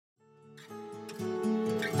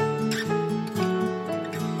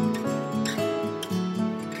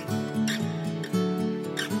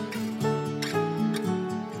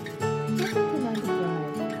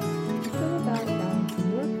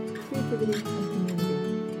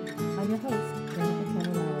I'm your host, Janet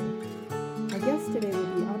McKenna Lowry. My guest today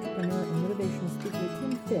will be entrepreneur and motivational speaker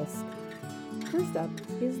Tim Fisk. First up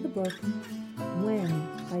is the book When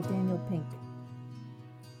by Daniel Pink.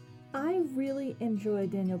 I really enjoy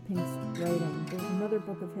Daniel Pink's writing. There's another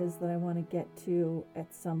book of his that I want to get to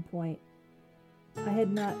at some point. I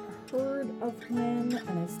had not heard of When,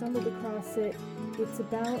 and I stumbled across it. It's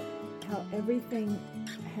about how everything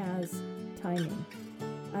has timing.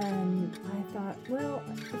 And I thought, well,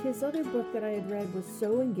 his other book that I had read was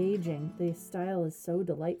so engaging. The style is so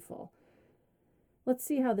delightful. Let's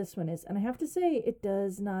see how this one is. And I have to say, it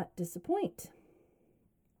does not disappoint.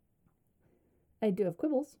 I do have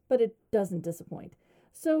quibbles, but it doesn't disappoint.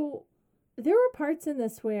 So there were parts in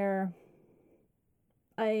this where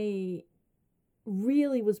I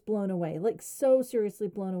really was blown away, like so seriously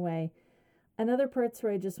blown away. And other parts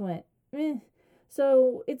where I just went, eh.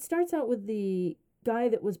 So it starts out with the guy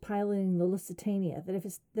that was piloting the Lusitania, that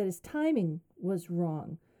his timing was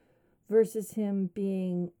wrong, versus him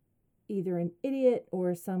being either an idiot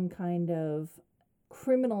or some kind of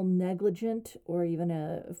criminal negligent or even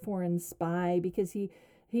a foreign spy, because he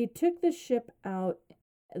took the ship out,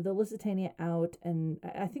 the Lusitania out, and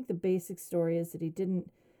I think the basic story is that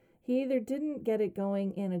he either didn't get it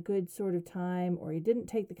going in a good sort of time, or he didn't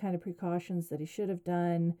take the kind of precautions that he should have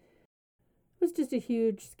done. It was just a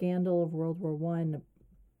huge scandal of World War I, a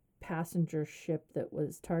passenger ship that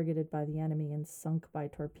was targeted by the enemy and sunk by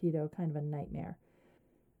torpedo, kind of a nightmare.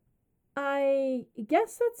 I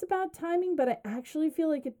guess that's about timing, but I actually feel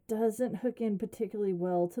like it doesn't hook in particularly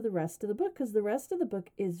well to the rest of the book, because the rest of the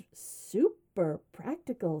book is super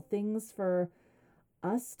practical things for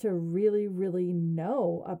us to really, really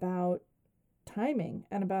know about timing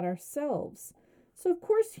and about ourselves. So, of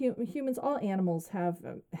course, humans, all animals have,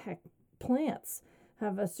 plants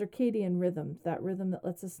have a circadian rhythm, that rhythm that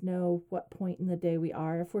lets us know what point in the day we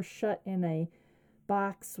are. If we're shut in a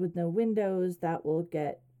box with no windows, that will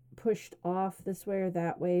get pushed off this way or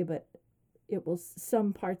that way, but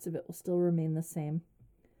some parts of it will still remain the same.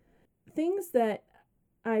 Things that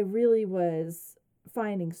I really was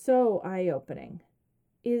finding so eye-opening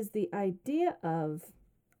is the idea of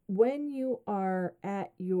when you are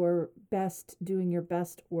at your best, doing your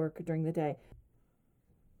best work during the day.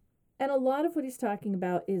 And a lot of what he's talking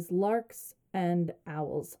about is larks and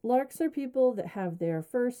owls. Larks are people that have their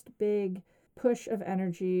first big push of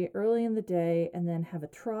energy early in the day and then have a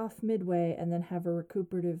trough midway and then have a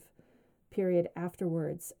recuperative period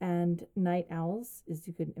afterwards. And night owls, as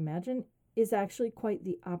you could imagine, is actually quite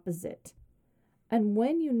the opposite. And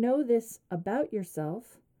when you know this about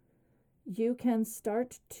yourself, you can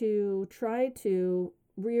start to try to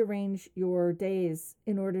rearrange your days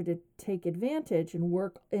in order to take advantage and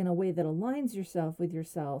work in a way that aligns yourself with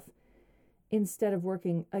yourself instead of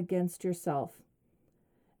working against yourself.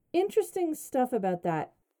 Interesting stuff about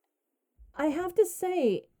that. I have to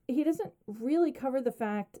say, he doesn't really cover the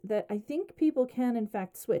fact that I think people can, in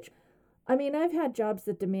fact, switch. I mean, I've had jobs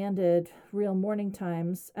that demanded real morning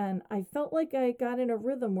times, and I felt like I got in a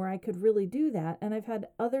rhythm where I could really do that. And I've had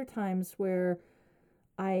other times where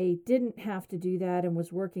I didn't have to do that and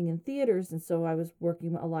was working in theaters, and so I was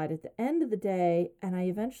working a lot at the end of the day, and I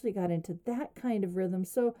eventually got into that kind of rhythm.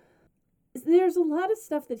 So there's a lot of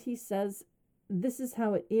stuff that he says, this is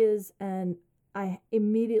how it is, and I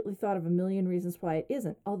immediately thought of a million reasons why it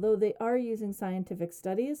isn't. Although they are using scientific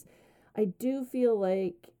studies, I do feel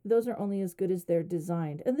like those are only as good as they're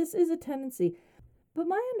designed. And this is a tendency. But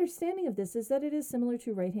my understanding of this is that it is similar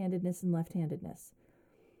to right-handedness and left-handedness.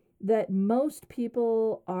 That most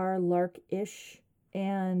people are lark-ish,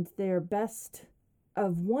 and their best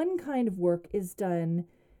of one kind of work is done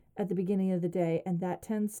at the beginning of the day, and that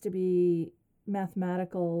tends to be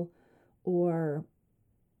mathematical, or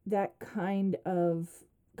that kind of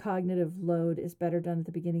cognitive load is better done at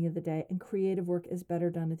the beginning of the day, and creative work is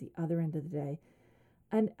better done at the other end of the day.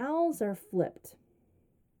 And owls are flipped.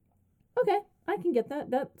 Okay, I can get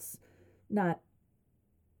that. That's not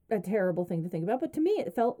a terrible thing to think about, but to me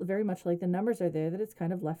it felt very much like the numbers are there, that it's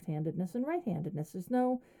kind of left-handedness and right-handedness. There's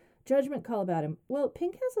no judgment call about him. Well,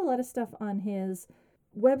 Pink has a lot of stuff on his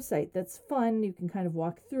website that's fun. You can kind of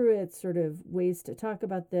walk through it, sort of ways to talk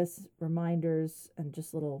about this, reminders, and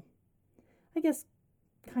just little, I guess,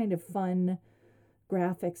 kind of fun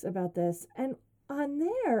graphics about this. And on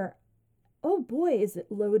there, oh boy, is it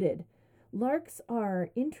loaded. Larks are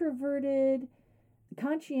introverted,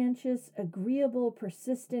 conscientious, agreeable,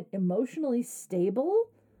 persistent, emotionally stable,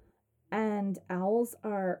 and owls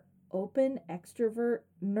are open, extrovert,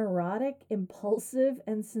 neurotic, impulsive,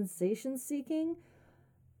 and sensation-seeking.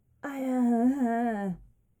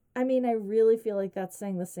 I mean, I really feel like that's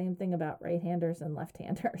saying the same thing about right-handers and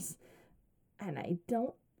left-handers. And I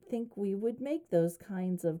don't think we would make those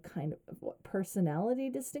kind of personality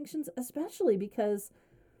distinctions, especially because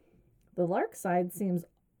the lark side seems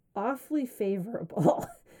awfully favorable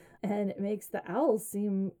and it makes the owls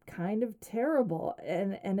seem kind of terrible.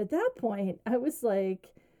 And at that point, I was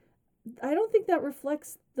like, I don't think that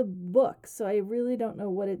reflects the book, so I really don't know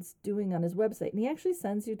what it's doing on his website. And he actually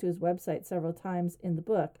sends you to his website several times in the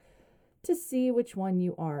book to see which one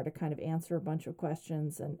you are, to kind of answer a bunch of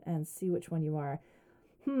questions and see which one you are.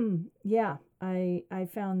 Yeah, I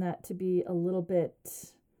found that to be a little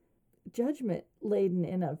bit judgment laden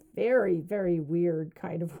in a very, very weird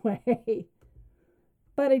kind of way.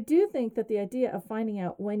 But I do think that the idea of finding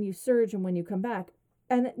out when you surge and when you come back,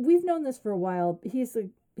 and we've known this for a while, he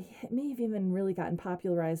may have even really gotten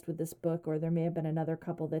popularized with this book, or there may have been another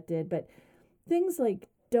couple that did, but things like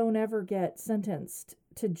don't ever get sentenced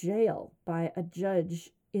to jail by a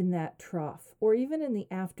judge in that trough, or even in the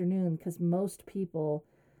afternoon, because most people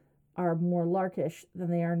are more larkish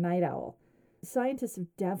than they are night owl. Scientists have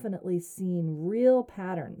definitely seen real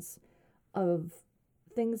patterns of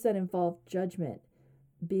things that involve judgment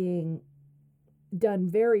being done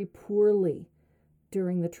very poorly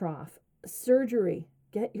during the trough. Surgery,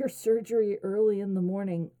 get your surgery early in the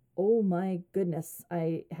morning. Oh my goodness,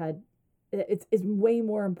 it's way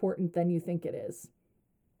more important than you think it is.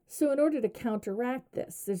 So in order to counteract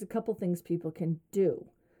this, there's a couple things people can do.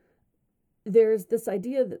 There's this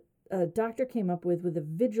idea that a doctor came up with a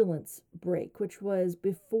vigilance break, which was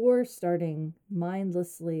before starting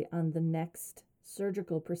mindlessly on the next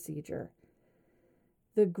surgical procedure.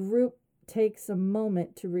 The group takes a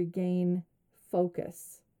moment to regain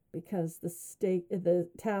focus because the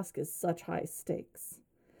task is such high stakes.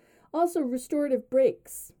 Also, restorative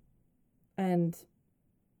breaks and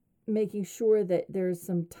making sure that there's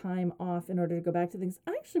some time off in order to go back to things.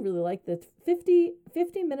 I actually really like the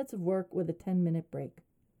 50 minutes of work with a 10-minute break.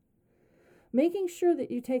 Making sure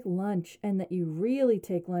that you take lunch and that you really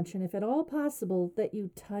take lunch, and if at all possible, that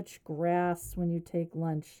you touch grass when you take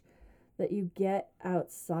lunch, that you get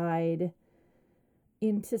outside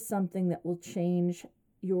into something that will change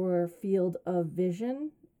your field of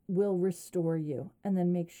vision, will restore you. And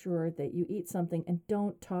then make sure that you eat something and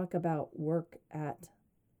don't talk about work at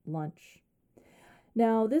lunch.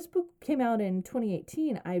 Now, this book came out in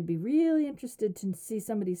 2018. I'd be really interested to see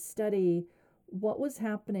somebody study what was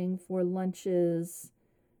happening for lunches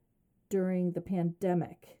during the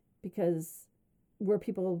pandemic, because were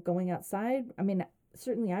people going outside? I mean,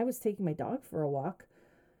 certainly I was taking my dog for a walk,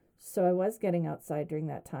 so I was getting outside during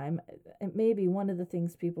that time. It may be one of the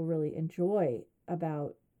things people really enjoy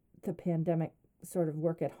about the pandemic sort of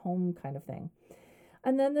work at home kind of thing.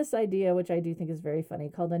 And then this idea, which I do think is very funny,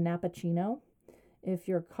 called a nappuccino. If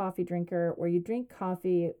you're a coffee drinker, where you drink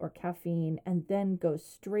coffee or caffeine and then go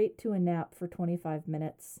straight to a nap for 25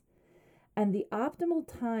 minutes. And the optimal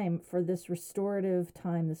time for this restorative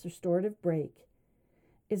break,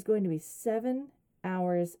 is going to be 7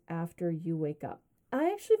 hours after you wake up.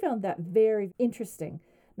 I actually found that very interesting.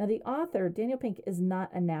 Now, the author, Daniel Pink, is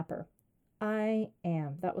not a napper. I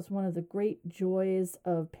am. That was one of the great joys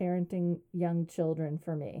of parenting young children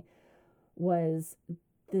for me, was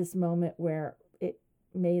this moment where it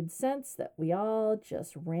made sense that we all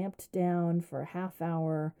just ramped down for a half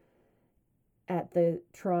hour at the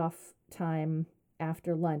trough time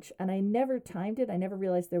after lunch. And I never timed it. I never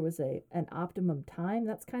realized there was an optimum time.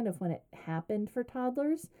 That's kind of when it happened for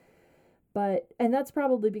toddlers. And that's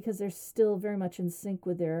probably because they're still very much in sync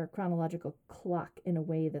with their chronological clock in a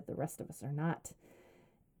way that the rest of us are not.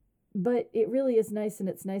 But it really is nice, and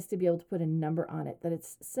it's nice to be able to put a number on it, that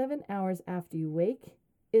it's 7 hours after you wake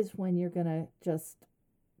is when you're going to just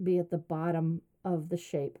be at the bottom of the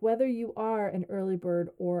shape, whether you are an early bird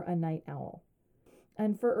or a night owl.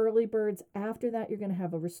 And for early birds, after that, you're going to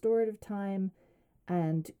have a restorative time,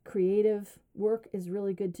 and creative work is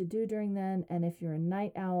really good to do during then. And if you're a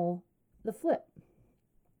night owl, the flip.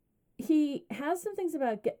 He has some things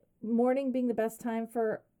about morning being the best time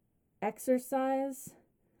for exercise.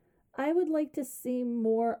 I would like to see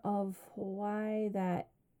more of why that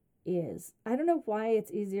is. I don't know why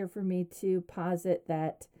it's easier for me to posit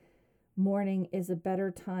that morning is a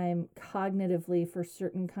better time cognitively for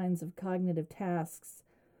certain kinds of cognitive tasks,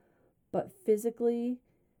 but physically,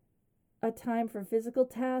 a time for physical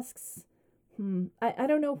tasks, I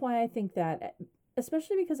don't know why I think that,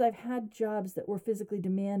 especially because I've had jobs that were physically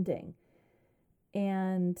demanding,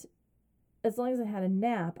 and as long as I had a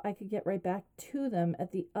nap, I could get right back to them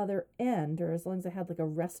at the other end, or as long as I had like a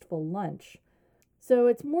restful lunch. So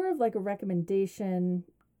it's more of like a recommendation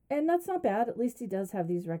And that's not bad. At least he does have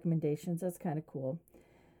these recommendations. That's kind of cool.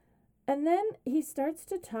 And then he starts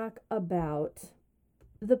to talk about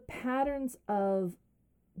the patterns of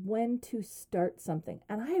when to start something.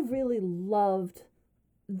 And I really loved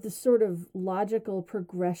the sort of logical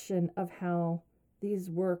progression of how these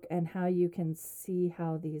work and how you can see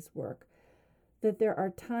how these work. That there are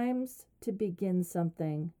times to begin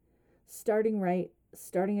something, starting right,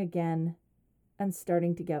 starting again, and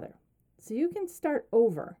starting together. So you can start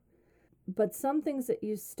over, but some things that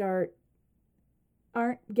you start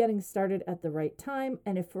aren't getting started at the right time.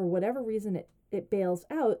 And if for whatever reason it bails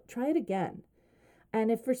out, try it again.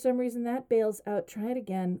 And if for some reason that bails out, try it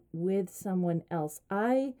again with someone else.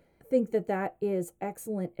 I think that that is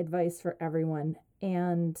excellent advice for everyone.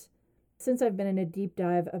 And since I've been in a deep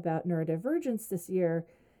dive about neurodivergence this year,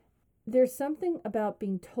 there's something about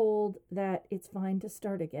being told that it's fine to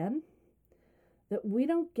start again, that we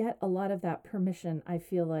don't get a lot of that permission, I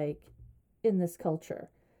feel like, in this culture.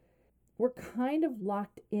 We're kind of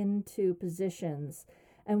locked into positions.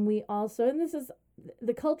 And we also, and this is,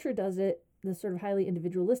 the culture does it, the sort of highly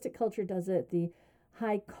individualistic culture does it, the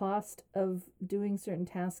high cost of doing certain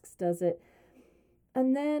tasks does it.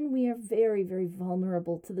 And then we are very, very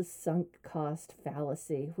vulnerable to the sunk cost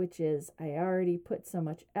fallacy, which is, I already put so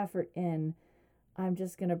much effort in, I'm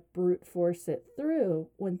just going to brute force it through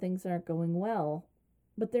when things aren't going well,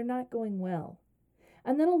 but they're not going well.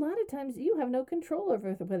 And then a lot of times you have no control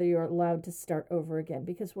over whether you're allowed to start over again,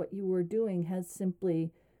 because what you were doing has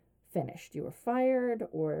simply finished. You were fired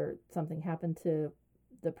or something happened to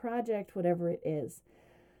the project, whatever it is.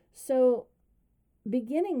 So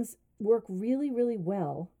beginnings work really, really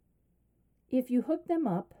well if you hook them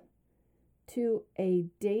up to a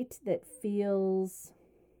date that feels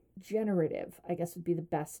generative, I guess would be the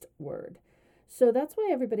best word. So that's why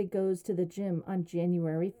everybody goes to the gym on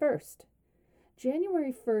January 1st.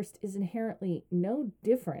 January 1st is inherently no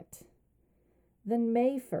different than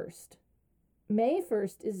May 1st. May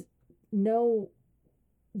 1st is no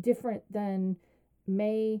different than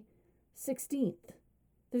May 16th.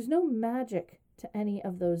 There's no magic to any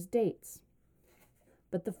of those dates.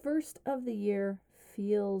 But the first of the year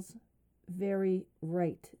feels very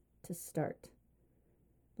right to start.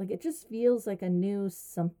 Like it just feels like a new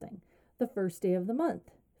something. The first day of the month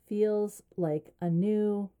feels like a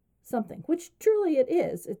new something, which truly it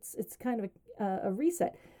is. It's kind of a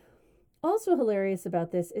reset. Also hilarious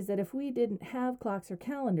about this is that if we didn't have clocks or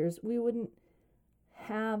calendars, we wouldn't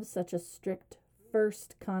have such a strict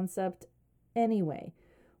first concept anyway.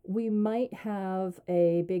 We might have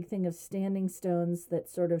a big thing of standing stones that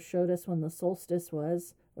sort of showed us when the solstice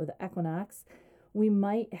was, or the equinox. We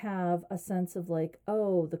might have a sense of like,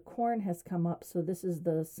 oh, the corn has come up, so this is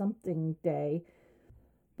the something day.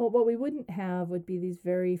 But what we wouldn't have would be these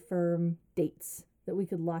very firm dates that we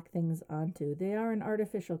could lock things onto. They are an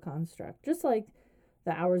artificial construct, just like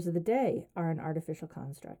the hours of the day are an artificial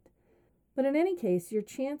construct. But in any case, your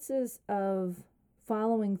chances of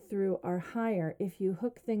following through are higher if you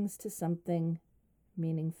hook things to something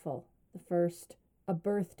meaningful. The first, a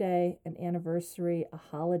birthday, an anniversary, a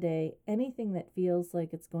holiday, anything that feels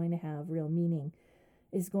like it's going to have real meaning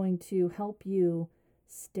is going to help you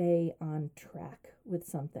stay on track with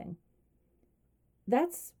something.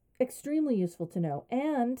 That's extremely useful to know.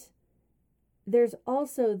 And there's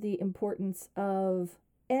also the importance of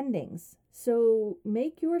endings. So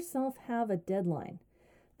make yourself have a deadline.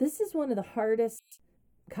 This is one of the hardest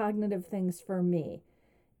cognitive things for me,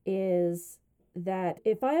 is that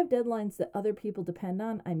if I have deadlines that other people depend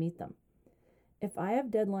on, I meet them. If I have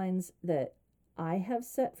deadlines that I have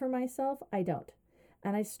set for myself, I don't.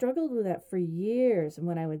 And I struggled with that for years. And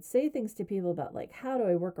when I would say things to people about like, how do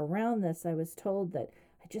I work around this? I was told that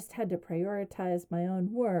I just had to prioritize my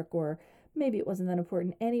own work, or maybe it wasn't that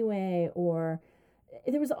important anyway, or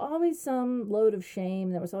there was always some load of shame.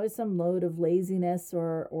 There was always some load of laziness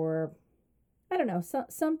or I don't know,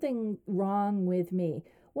 something wrong with me.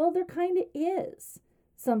 Well, there kind of is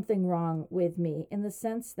something wrong with me in the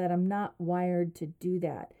sense that I'm not wired to do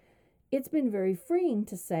that. It's been very freeing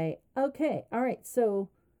to say, okay, all right, so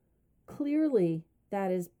clearly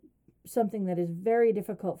that is something that is very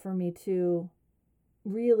difficult for me to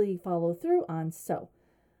really follow through on. So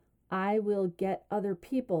I will get other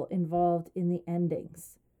people involved in the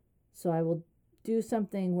endings. So I will do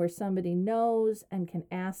something where somebody knows and can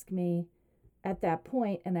ask me at that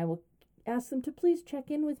point, and I will ask them to please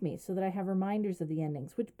check in with me so that I have reminders of the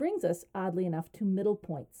endings, which brings us, oddly enough, to middle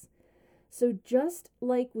points. So just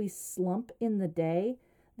like we slump in the day,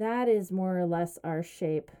 that is more or less our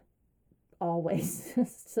shape always.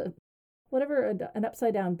 So whatever, an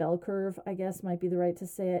upside down bell curve, I guess might be the right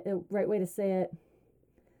way to say it.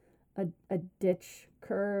 a ditch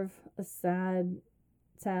curve, a sad,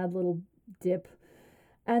 sad little dip.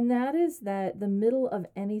 And that is that the middle of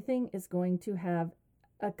anything is going to have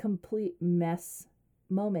a complete mess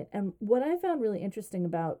moment. And what I found really interesting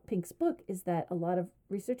about Pink's book is that a lot of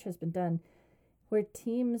research has been done where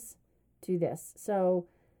teams do this. So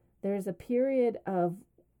there's a period of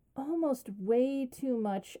almost way too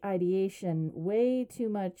much ideation, way too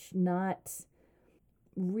much not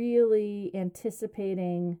really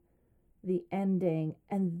anticipating the ending,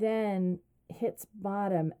 and then hits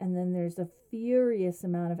bottom, and then there's a furious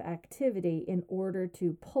amount of activity in order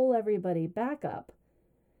to pull everybody back up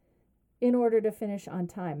in order to finish on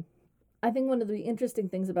time. I think one of the interesting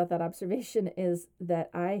things about that observation is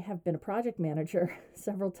that I have been a project manager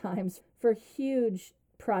several times for huge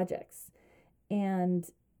projects. And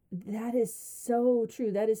that is so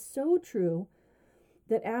true. That is so true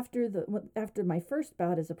that after my first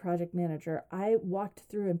bout as a project manager, I walked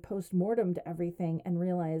through and post-mortemed everything and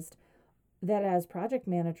realized that as project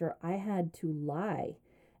manager, I had to lie.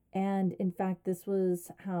 And in fact, this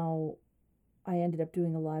was how I ended up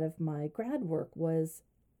doing a lot of my grad work, was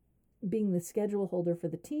being the schedule holder for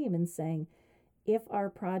the team and saying, if our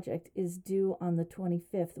project is due on the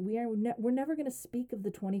 25th, we're never going to speak of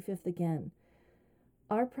the 25th again.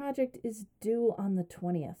 Our project is due on the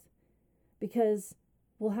 20th because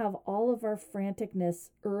we'll have all of our franticness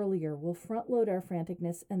earlier. We'll front load our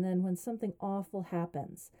franticness, and then when something awful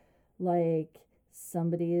happens, like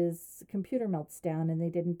somebody's computer melts down and they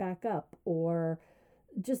didn't back up, or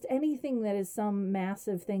just anything that is some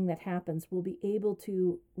massive thing that happens, we'll be able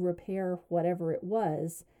to repair whatever it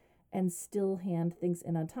was and still hand things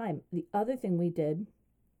in on time. The other thing we did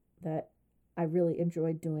that I really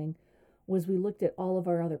enjoyed doing was we looked at all of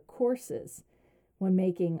our other courses when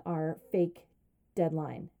making our fake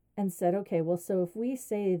deadline and said, okay, well, so if we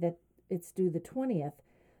say that it's due the 20th,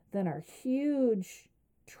 then our huge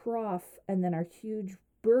trough and then our huge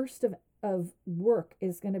burst of work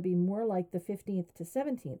is going to be more like the 15th to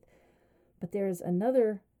 17th. But there's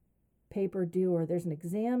another paper due, or there's an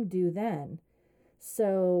exam due then.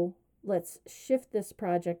 So let's shift this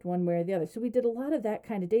project one way or the other. So we did a lot of that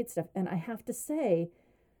kind of date stuff. And I have to say,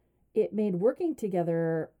 it made working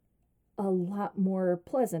together a lot more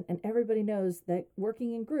pleasant. And everybody knows that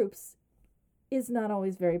working in groups is not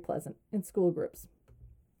always very pleasant in school groups.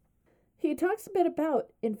 He talks a bit about,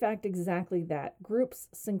 in fact, exactly that, groups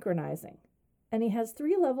synchronizing. And he has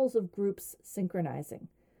 3 levels of groups synchronizing: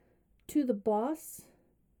 to the boss,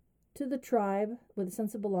 to the tribe with a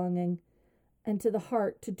sense of belonging, and to the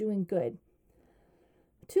heart, to doing good.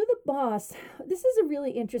 To the boss, this is a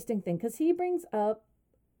really interesting thing because he brings up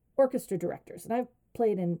orchestra directors. And I've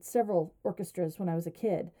played in several orchestras when I was a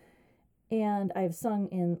kid. And I've sung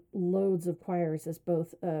in loads of choirs as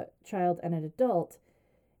both a child and an adult.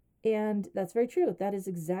 And that's very true. That is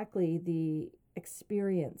exactly the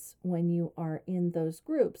experience when you are in those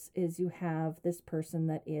groups, is you have this person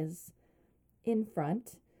that is in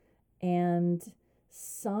front, and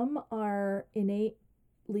some are innate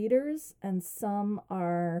leaders and some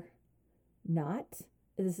are not.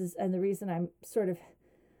 And the reason I'm sort of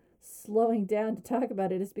slowing down to talk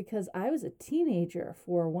about it is because I was a teenager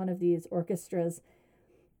for one of these orchestras,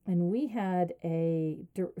 and we had an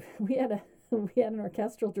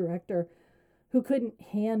orchestral director who couldn't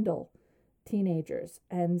handle teenagers.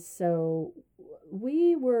 And so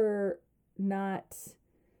we were not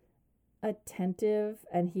attentive,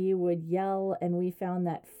 and he would yell, and we found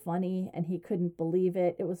that funny, and he couldn't believe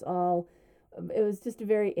it. It was just a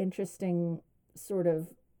very interesting sort of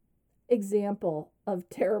example of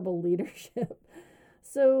terrible leadership.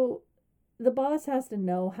 So the boss has to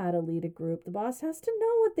know how to lead a group. The boss has to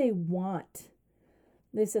know what they want.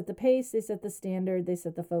 They set the pace, they set the standard, they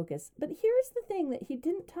set the focus. But here's the thing that he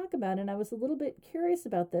didn't talk about, and I was a little bit curious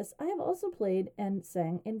about this. I have also played and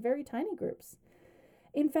sang in very tiny groups.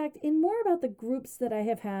 In fact, in more about the groups that I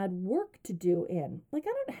have had work to do in. Like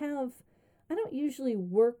I don't usually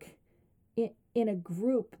work in a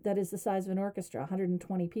group that is the size of an orchestra,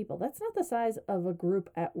 120 people. That's not the size of a group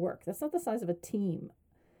at work. That's not the size of a team.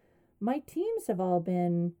 My teams have all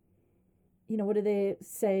been, what do they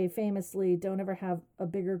say famously? Don't ever have a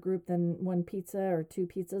bigger group than 1 pizza or 2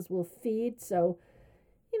 pizzas will feed. So,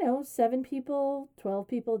 7 people, 12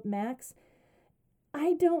 people max.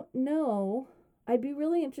 I don't know. I'd be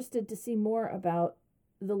really interested to see more about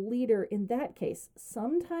the leader in that case.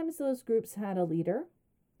 Sometimes those groups had a leader.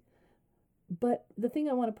 But the thing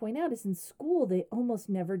I want to point out is in school, they almost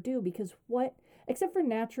never do, because except for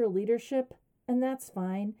natural leadership, and that's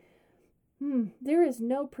fine, there is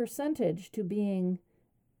no percentage to being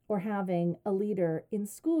or having a leader in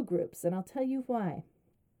school groups. And I'll tell you why.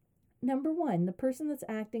 number one, the person that's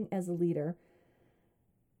acting as a leader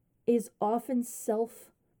is often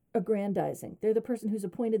self-aggrandizing. They're the person who's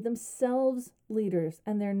appointed themselves leaders,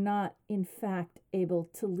 and they're not, in fact, able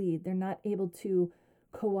to lead. They're not able to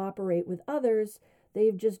cooperate with others.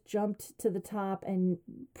 They've just jumped to the top and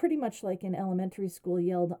pretty much like in elementary school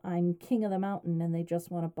yelled, "I'm king of the mountain," and they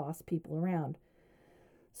just want to boss people around.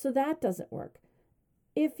 So that doesn't work.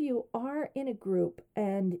 If you are in a group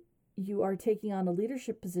and you are taking on a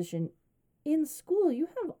leadership position in school, you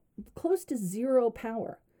have close to zero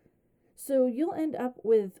power. So you'll end up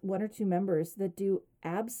with one or two members that do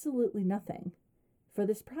absolutely nothing for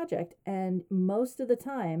this project. And most of the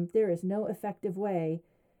time, there is no effective way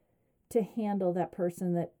to handle that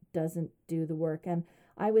person that doesn't do the work. And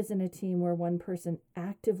I was in a team where one person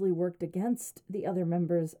actively worked against the other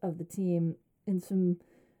members of the team in some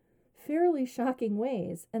fairly shocking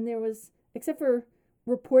ways. And there was, except for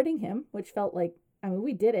reporting him, which felt like, I mean,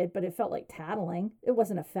 we did it, but it felt like tattling. It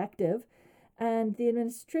wasn't effective. And the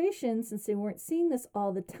administration, since they weren't seeing this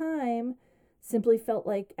all the time, simply felt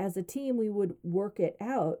like as a team we would work it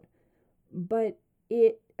out. But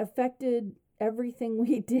it affected everything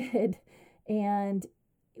we did. And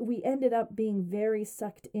we ended up being very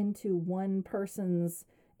sucked into one person's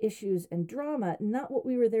issues and drama, not what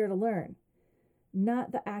we were there to learn,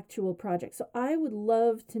 not the actual project. So I'd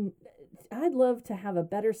love to have a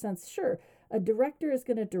better sense. Sure, a director is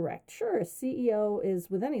going to direct. Sure, a CEO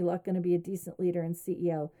is, with any luck, going to be a decent leader and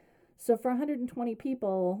CEO. So for 120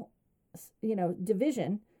 people,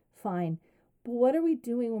 division, fine. But what are we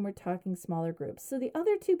doing when we're talking smaller groups? So the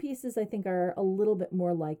other two pieces I think are a little bit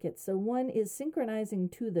more like it. So one is synchronizing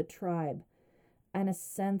to the tribe and a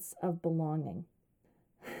sense of belonging.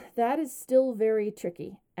 That is still very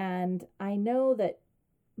tricky. And I know that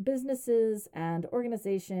businesses and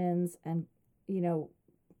organizations and,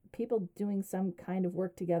 people doing some kind of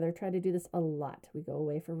work together try to do this a lot. We go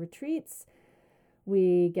away for retreats.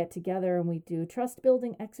 We get together and we do trust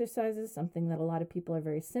building exercises, something that a lot of people are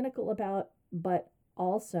very cynical about. But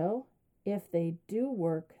also, if they do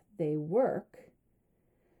work, they work.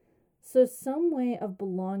 So some way of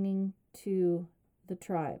belonging to the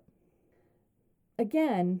tribe.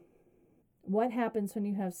 Again, what happens when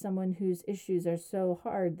you have someone whose issues are so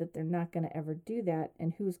hard that they're not going to ever do that,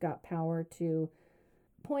 and who's got power to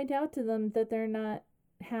point out to them that they're not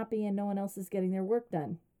happy and no one else is getting their work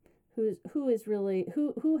done? Who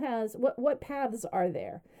has what paths are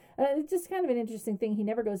there? It's just kind of an interesting thing. He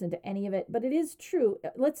never goes into any of it, but it is true.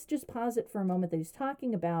 Let's just pause it for a moment that he's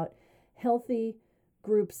talking about healthy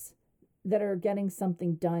groups that are getting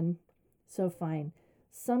something done. So fine.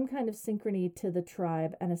 Some kind of synchrony to the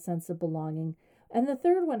tribe and a sense of belonging. And the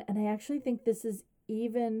third one, and I actually think this is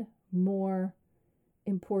even more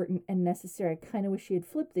important and necessary. I kind of wish he had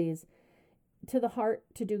flipped these. To the heart,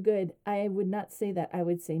 to do good. I would not say that. I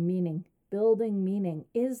would say meaning. Building meaning.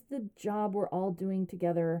 Is the job we're all doing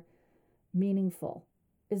together meaningful?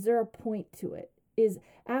 Is there a point to it? Is,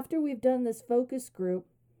 after we've done this focus group,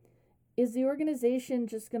 is the organization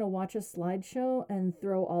just going to watch a slideshow and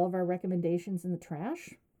throw all of our recommendations in the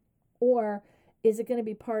trash? Or is it going to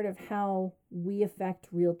be part of how we affect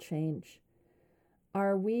real change?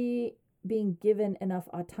 Are we being given enough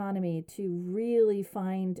autonomy to really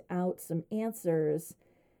find out some answers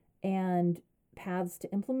and paths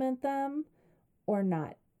to implement them or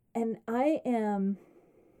not? And I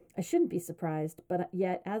shouldn't be surprised, but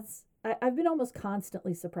yet I've been almost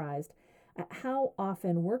constantly surprised at how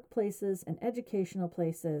often workplaces and educational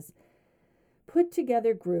places put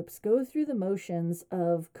together groups, go through the motions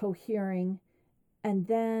of cohering, and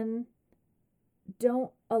then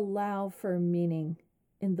don't allow for meaning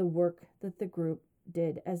in the work that the group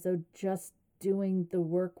did, as though just doing the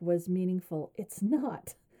work was meaningful. It's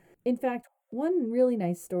not. In fact, one really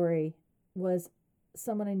nice story was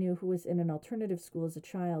someone I knew who was in an alternative school as a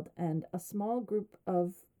child, and a small group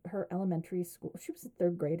of her elementary school, she was in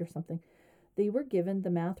third grade or something, they were given the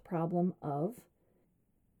math problem of,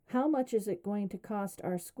 how much is it going to cost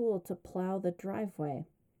our school to plow the driveway?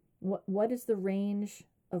 What is the range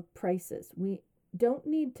of prices? We don't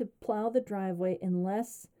need to plow the driveway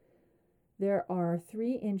unless there are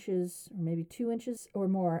 3 inches or maybe 2 inches or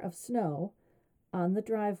more of snow on the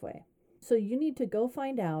driveway. So you need to go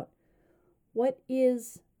find out what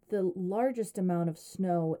is the largest amount of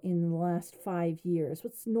snow in the last 5 years.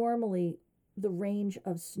 What's normally the range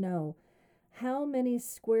of snow? How many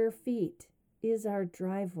square feet is our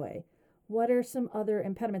driveway? What are some other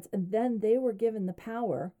impediments? And then they were given the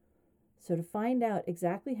power, so to find out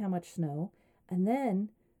exactly how much snow, and then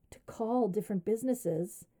to call different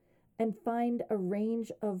businesses and find a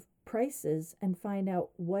range of prices and find out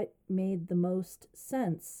what made the most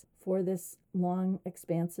sense for this long,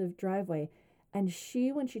 expansive driveway. And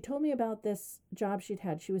when she told me about this job she'd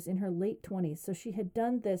had, she was in her late 20s. So she had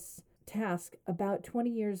done this task about 20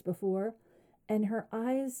 years before, and her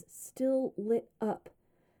eyes still lit up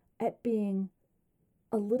at being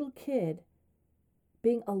a little kid,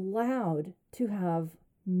 being allowed to have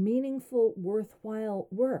meaningful, worthwhile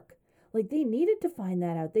work. Like, they needed to find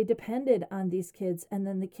that out. They depended on these kids, and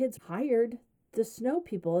then the kids hired the snow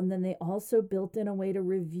people, and then they also built in a way to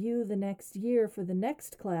review the next year for the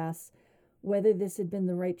next class whether this had been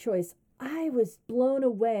the right choice. I was blown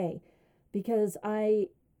away because I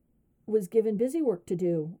was given busy work to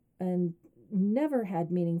do and never had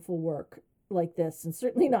meaningful work like this, and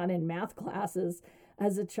certainly not in math classes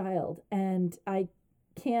as a child. And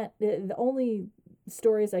the only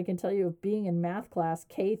stories I can tell you of being in math class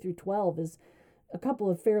K through 12 is a couple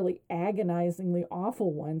of fairly agonizingly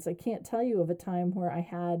awful ones. I can't tell you of a time where I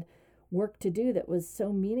had work to do that was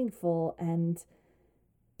so meaningful and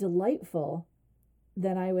delightful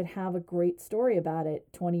that I would have a great story about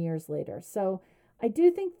it 20 years later. So I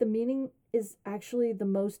do think the meaning is actually the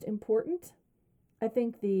most important. I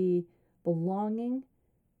think the belonging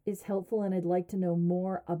is helpful, and I'd like to know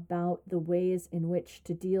more about the ways in which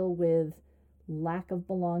to deal with lack of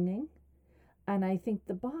belonging. And I think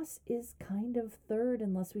the boss is kind of third,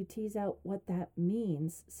 unless we tease out what that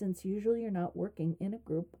means, since usually you're not working in a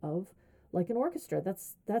group of, like an orchestra.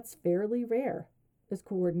 That's fairly rare, is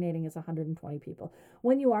coordinating as 120 people.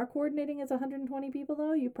 When you are coordinating as 120 people,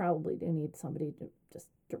 though, you probably do need somebody to just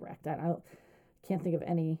direct that. I can't think of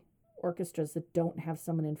any orchestras that don't have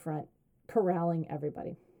someone in front corralling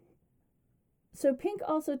everybody. So Pink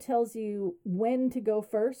also tells you when to go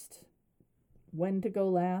first, when to go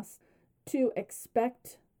last, to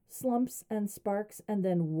expect slumps and sparks and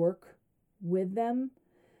then work with them.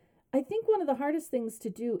 I think one of the hardest things to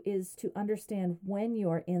do is to understand when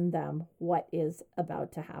you're in them, what is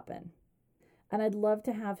about to happen. And I'd love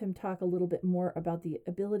to have him talk a little bit more about the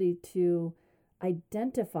ability to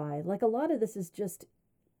identify, like a lot of this is just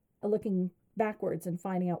looking backwards and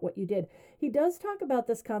finding out what you did. He does talk about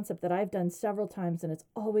this concept that I've done several times, and it's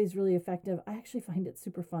always really effective. I actually find it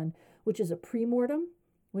super fun, which is a pre-mortem,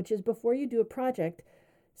 which is before you do a project,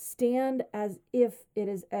 stand as if it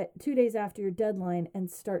is at 2 days after your deadline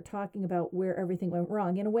and start talking about where everything went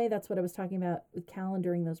wrong. In a way, that's what I was talking about with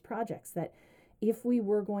calendaring those projects, that if we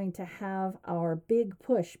were going to have our big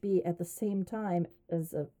push be at the same time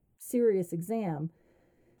as a serious exam,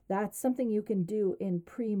 that's something you can do in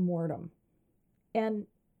pre-mortem. And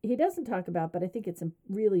he doesn't talk about, but I think it's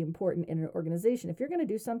really important in an organization. If you're going to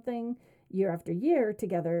do something year after year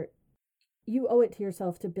together, you owe it to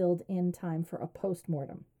yourself to build in time for a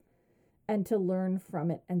post-mortem and to learn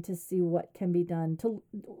from it and to see what can be done,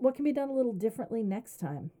 a little differently next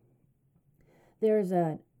time. There's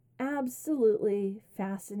an absolutely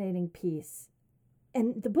fascinating piece,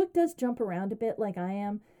 and the book does jump around a bit like I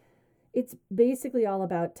am. It's basically all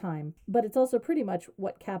about time, but it's also pretty much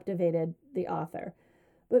what captivated the author.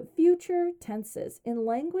 But future tenses, in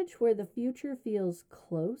language where the future feels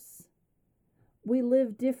close, we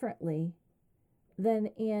live differently than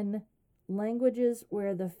in languages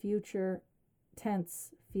where the future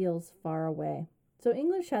tense feels far away. So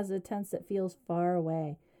English has a tense that feels far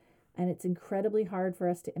away, and it's incredibly hard for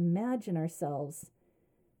us to imagine ourselves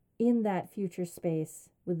in that future space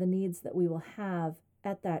with the needs that we will have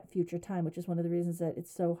at that future time, which is one of the reasons that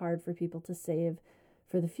it's so hard for people to save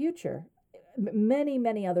for the future. Many,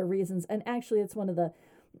 many other reasons. And actually, it's one of the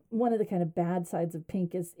kind of bad sides of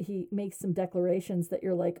Pink is he makes some declarations that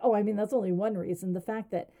you're like, oh, I mean, that's only one reason. The fact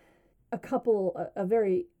that a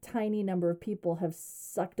very tiny number of people have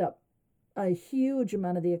sucked up a huge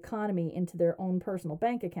amount of the economy into their own personal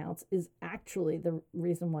bank accounts is actually the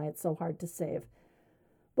reason why it's so hard to save.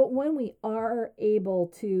 But when we are able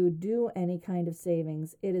to do any kind of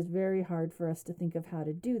savings, it is very hard for us to think of how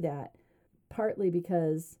to do that, partly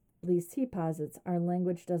because, at least he posits, our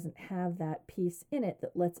language doesn't have that piece in it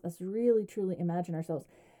that lets us really, truly imagine ourselves.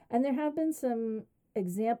 And there have been some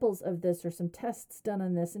examples of this or some tests done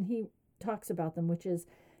on this, and he talks about them, which is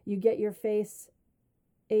you get your face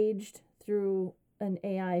aged through an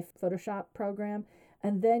AI Photoshop program,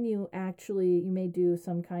 and then you may do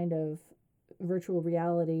some kind of virtual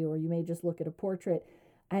reality, or you may just look at a portrait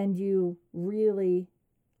and you really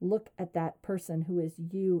look at that person who is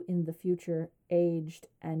you in the future aged.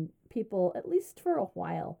 And people, at least for a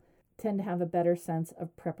while, tend to have a better sense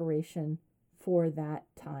of preparation for that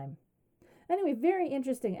time. Anyway, very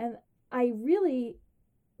interesting. And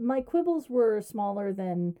my quibbles were smaller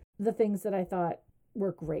than the things that I thought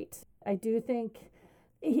were great. I do think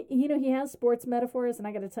he has sports metaphors, and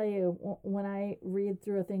I got to tell you, when I read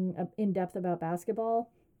through a thing in depth about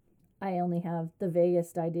basketball, I only have the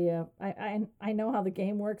vaguest idea. I know how the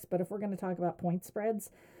game works, but if we're going to talk about point spreads,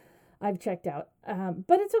 I've checked out.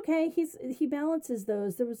 But it's okay. He balances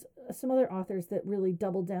those. There was some other authors that really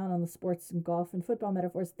doubled down on the sports and golf and football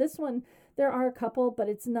metaphors. This one, there are a couple, but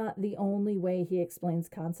it's not the only way he explains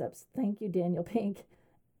concepts. Thank you, Daniel Pink.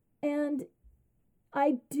 And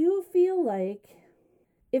I do feel like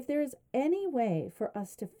if there is any way for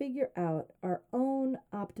us to figure out our own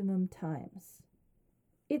optimum times,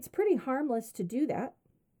 it's pretty harmless to do that.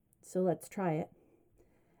 So let's try it.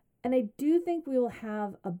 And I do think we will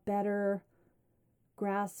have a better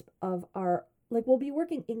grasp of we'll be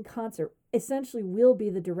working in concert. Essentially, we'll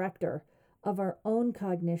be the director of our own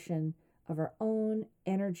cognition, of our own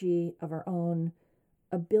energy, of our own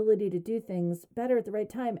ability to do things better at the right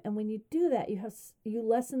time. And when you do that, you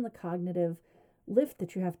lessen the cognitive lift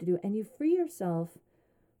that you have to do, and you free yourself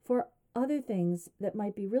for other things that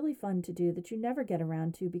might be really fun to do that you never get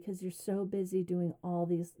around to because you're so busy doing all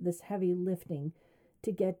this heavy lifting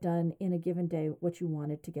to get done in a given day what you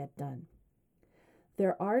wanted to get done.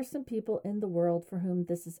 There are some people in the world for whom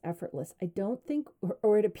this is effortless. I don't think,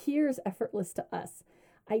 or it appears effortless to us.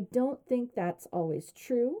 I don't think that's always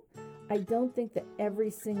true. I don't think that every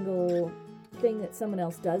single thing that someone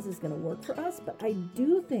else does is going to work for us, but I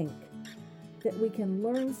do think that we can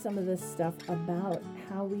learn some of this stuff about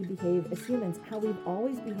how we behave as humans, how we've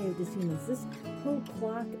always behaved as humans. This whole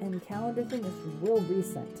clock and calendar thing is real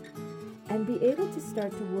recent. And be able to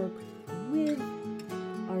start to work with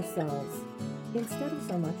ourselves instead of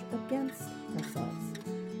so much against ourselves.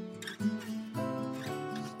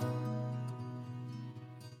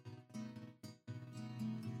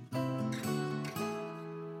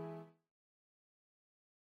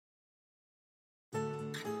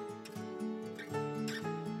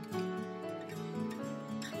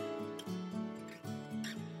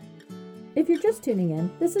 If you're just tuning in,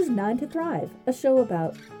 this is 9 to Thrive, a show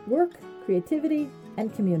about work, creativity,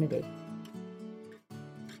 and community.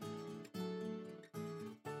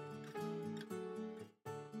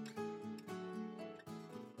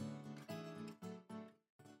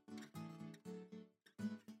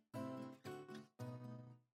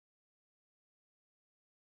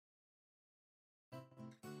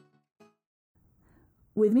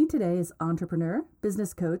 With me today is entrepreneur,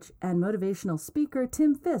 business coach, and motivational speaker,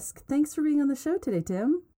 Tim Fisk. Thanks for being on the show today,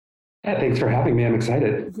 Tim. Yeah, thanks for having me. I'm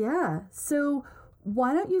excited. Yeah. So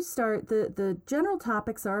why don't you start? The general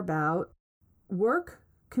topics are about work,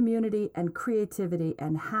 community, and creativity,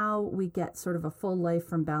 and how we get sort of a full life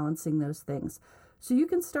from balancing those things. So you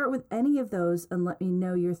can start with any of those and let me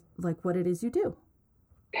know what it is you do.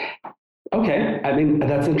 Okay. I mean,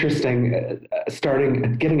 that's interesting.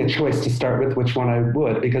 Getting a choice to start with which one I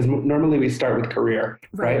would, because normally we start with career,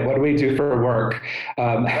 right? What do we do for work?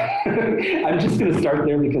 I'm just going to start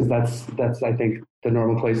there because that's I think the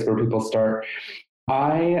normal place where people start.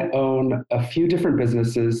 I own a few different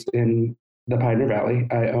businesses in the Pioneer Valley.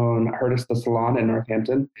 I own Hurtis the Salon in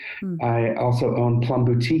Northampton. I also own Plum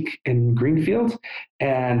Boutique in Greenfield.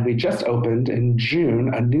 And we just opened in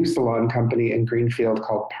June a new salon company in Greenfield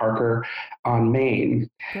called Parker on Main.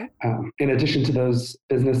 Okay. In addition to those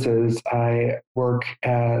businesses, I work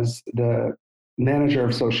as the manager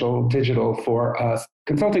of social digital for a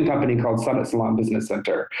consulting company called Summit Salon Business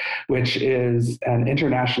Center, which is an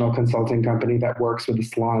international consulting company that works with the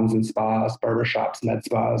salons and spas, barbershops, med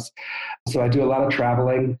spas. So I do a lot of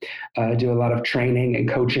traveling. I do a lot of training and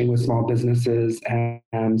coaching with small businesses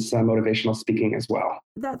and some motivational speaking as well.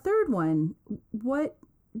 That third one, what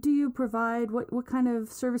do you provide? What kind of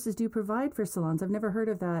services do you provide for salons? I've never heard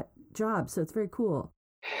of that job, so it's very cool.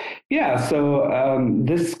 Yeah, so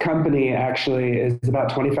this company actually is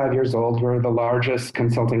about 25 years old. We're the largest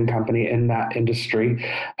consulting company in that industry.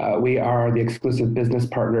 We are the exclusive business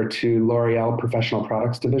partner to L'Oreal Professional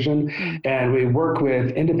Products Division, and we work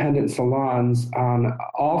with independent salons on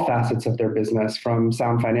all facets of their business, from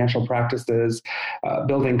sound financial practices,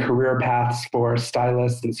 building career paths for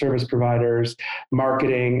stylists and service providers,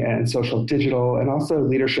 marketing and social digital, and also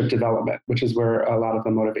leadership development, which is where a lot of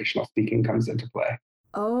the motivational speaking comes into play.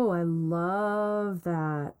 Oh, I love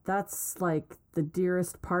that. That's like the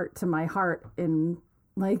dearest part to my heart in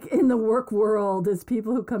the work world, is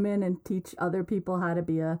people who come in and teach other people how to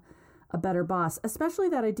be a better boss, especially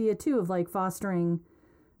that idea too of fostering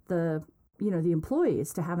the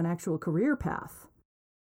employees to have an actual career path.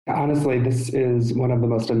 Honestly, this is one of the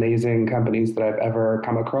most amazing companies that I've ever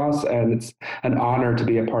come across, and it's an honor to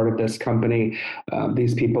be a part of this company.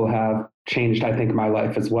 These people have changed, I think, my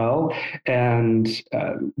life as well. And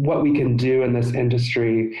what we can do in this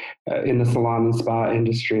industry, in the salon and spa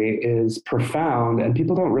industry, is profound, and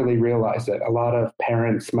people don't really realize it. A lot of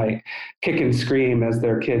parents might kick and scream as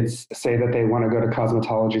their kids say that they want to go to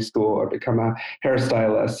cosmetology school or become a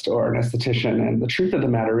hairstylist or an esthetician. And the truth of the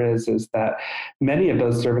matter is that many of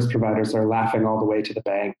those service providers are laughing all the way to the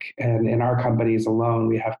bank. And in our companies alone,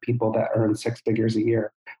 we have people that earn 6 figures a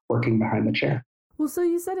year working behind the chair. Well, so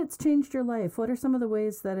you said it's changed your life. What are some of the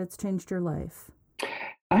ways that it's changed your life?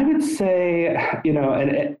 I would say,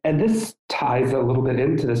 and this ties a little bit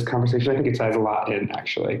into this conversation. I think it ties a lot in,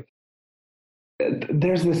 actually.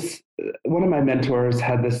 There's this, one of my mentors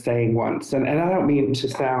had this saying once, and I don't mean to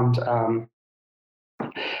sound,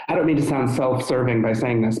 self-serving by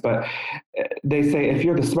saying this, but they say, if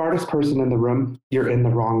you're the smartest person in the room, you're in the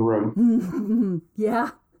wrong room.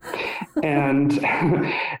 Yeah. And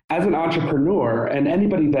as an entrepreneur, and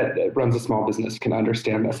anybody that runs a small business can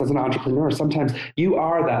understand this, as an entrepreneur, sometimes you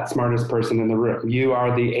are that smartest person in the room. You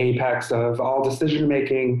are the apex of all decision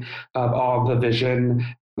making, of all the vision,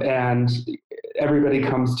 and everybody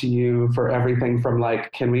comes to you for everything from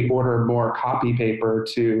like, can we order more copy paper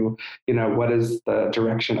to, what is the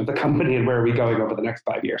direction of the company and where are we going over the next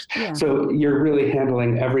 5 years? Yeah. So you're really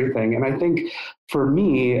handling everything. And I think for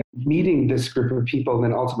me, meeting this group of people and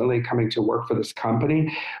then ultimately coming to work for this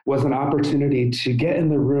company was an opportunity to get in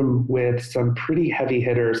the room with some pretty heavy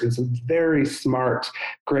hitters and some very smart,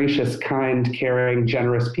 gracious, kind, caring,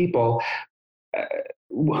 generous people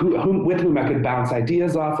with whom I could bounce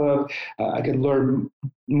ideas off of. I could learn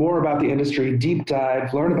more about the industry, deep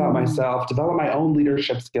dive, learn about myself, develop my own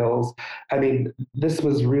leadership skills. I mean, this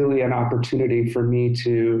was really an opportunity for me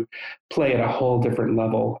to play at a whole different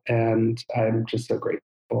level. And I'm just so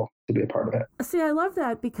grateful to be a part of it. See, I love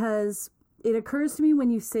that because it occurs to me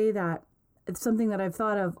when you say that, it's something that I've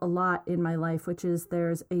thought of a lot in my life, which is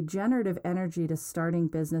there's a generative energy to starting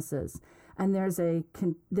businesses. And there's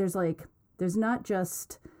not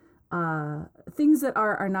just things that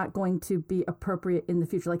are not going to be appropriate in the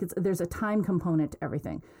future. Like there's a time component to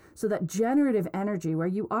everything. So that generative energy where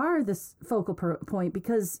you are this focal point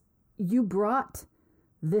because you brought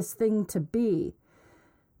this thing to be,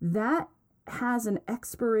 that has an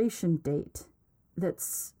expiration date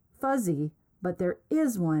that's fuzzy, but there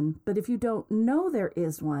is one. But if you don't know there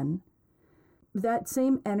is one, that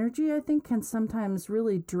same energy, I think, can sometimes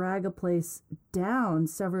really drag a place down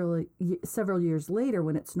several years later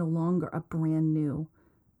when it's no longer a brand new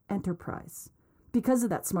enterprise because of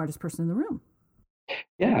that smartest person in the room.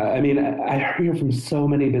 Yeah, I mean, I hear from so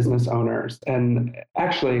many business owners, and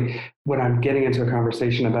actually, when I'm getting into a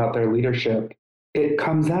conversation about their leadership, it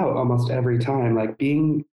comes out almost every time, like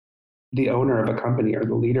being the owner of a company or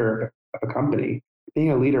the leader of a company,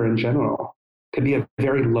 being a leader in general could be a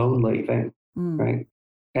very lonely thing. Right.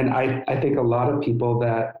 And I think a lot of people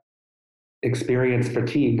that experience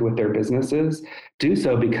fatigue with their businesses do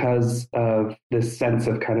so because of this sense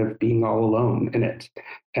of kind of being all alone in it.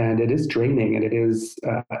 And it is draining and it is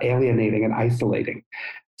alienating and isolating.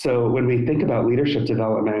 So when we think about leadership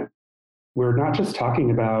development, we're not just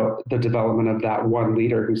talking about the development of that one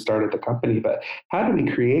leader who started the company, but how do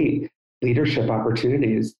we create leadership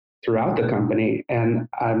opportunities throughout the company, and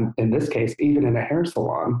in this case, even in a hair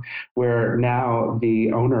salon, where now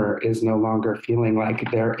the owner is no longer feeling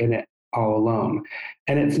like they're in it all alone.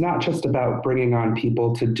 And it's not just about bringing on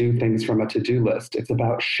people to do things from a to-do list. It's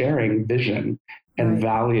about sharing vision and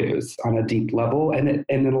values on a deep level. And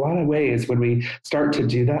in a lot of ways, when we start to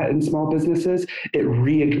do that in small businesses, it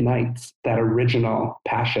reignites that original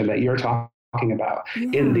passion that you're talking about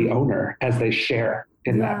in the owner as they share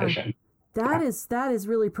in that vision. That is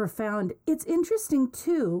really profound. It's interesting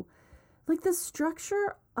too, like the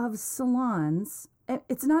structure of salons,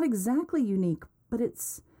 it's not exactly unique, but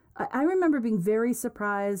I remember being very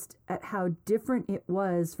surprised at how different it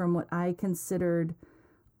was from what I considered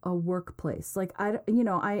a workplace. Like I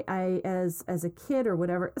as a kid or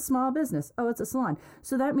whatever, a small business. Oh, it's a salon.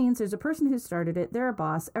 So that means there's a person who started it, they're a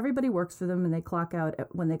boss, everybody works for them and they clock out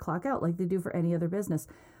when they clock out like they do for any other business.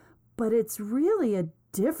 But it's really a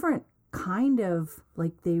different kind of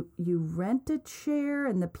like you rent a chair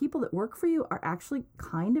and the people that work for you are actually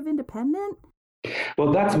kind of independent.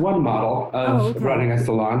 Well, that's one model of running a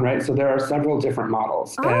salon, right? So there are several different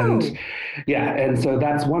models. And so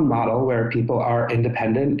that's one model where people are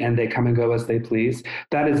independent and they come and go as they please.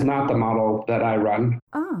 That is not the model that I run.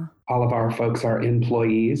 Ah. All of our folks are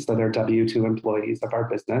employees, so they're W-2 employees of our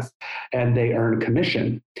business, and they earn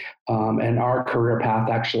commission. And our career path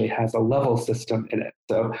actually has a level system in it.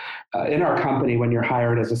 So in our company, when you're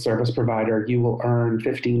hired as a service provider, you will earn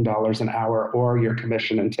 $15 an hour or your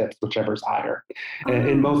commission and tips, whichever's higher.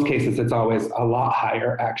 In Ah. most cases, it's always a lot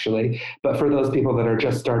higher, actually. But for those people that are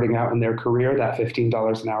just starting out in their career, that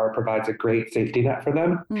 $15 an hour provides a great safety net for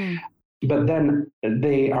them. Mm. But then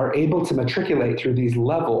they are able to matriculate through these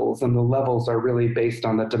levels, and the levels are really based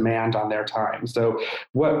on the demand on their time. So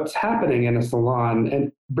what's happening in a salon,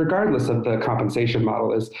 and regardless of the compensation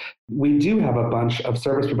model, is we do have a bunch of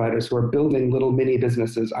service providers who are building little mini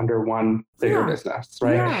businesses under one bigger business,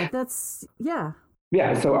 right?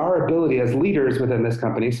 Yeah. So our ability as leaders within this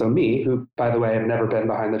company, so me, who, by the way, have never been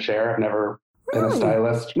behind the chair, I've never been a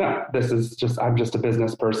stylist. No, I'm just a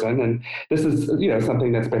business person. And this is,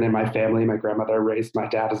 something that's been in my family. My grandmother raised my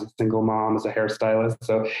dad as a single mom, as a hairstylist.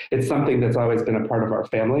 So it's something that's always been a part of our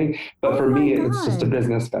family. But for me, it's just a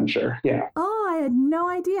business venture. Yeah. Oh, I had no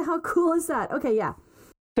idea. How cool is that? Okay, yeah.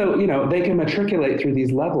 So, they can matriculate through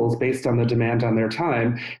these levels based on the demand on their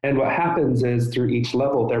time. And what happens is through each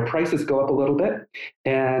level, their prices go up a little bit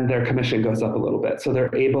and their commission goes up a little bit. So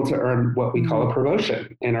they're able to earn what we call a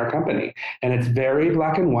promotion in our company. And it's very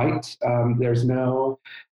black and white. There's no,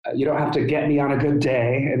 you don't have to get me on a good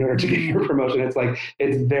day in order to get your promotion.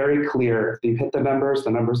 It's very clear. If you hit the numbers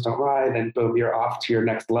don't lie, then boom, you're off to your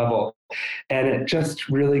next level. And it just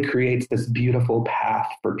really creates this beautiful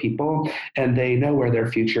path for people, and they know where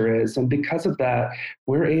their future is. And because of that,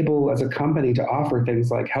 we're able as a company to offer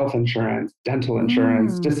things like health insurance, dental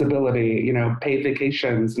insurance, disability, paid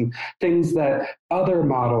vacations, and things that other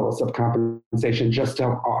models of compensation just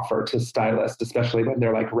don't offer to stylists, especially when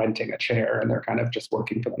they're like renting a chair and they're kind of just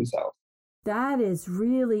working for themselves. That is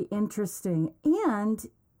really interesting. And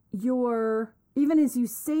even as you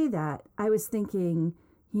say that, I was thinking,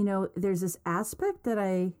 there's this aspect that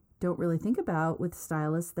I don't really think about with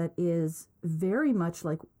stylists that is very much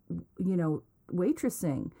like,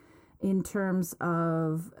 waitressing in terms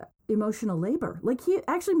of emotional labor. Like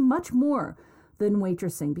actually much more than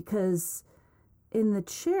waitressing, because in the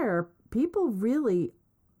chair, people really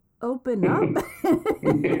open up.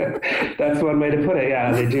 Yeah, that's one way to put it.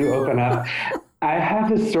 Yeah, they do open up. I have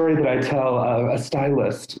this story that I tell. A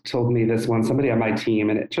stylist told me this one, somebody on my team,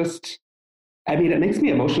 and it makes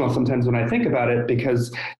me emotional sometimes when I think about it,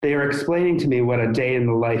 because they are explaining to me what a day in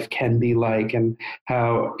the life can be like, and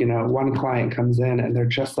how, one client comes in and they're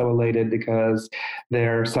just so elated because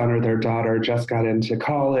their son or their daughter just got into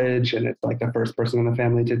college, and it's like the first person in the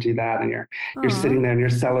family to do that. And you're sitting there and you're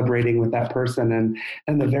celebrating with that person.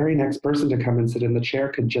 And the very next person to come and sit in the chair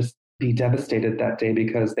could just be devastated that day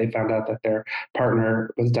because they found out that their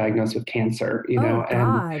partner was diagnosed with cancer, God.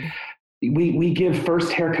 And we give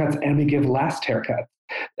first haircuts and we give last haircuts.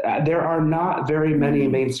 There are not very many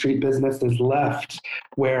Main Street businesses left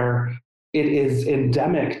where it is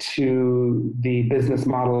endemic to the business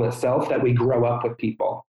model itself that we grow up with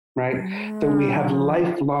people, right? So we have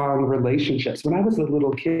lifelong relationships. When I was a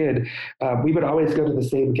little kid, we would always go to the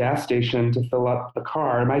same gas station to fill up the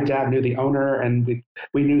car. My dad knew the owner, and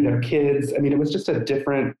we knew their kids. It was just a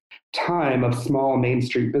different time of small Main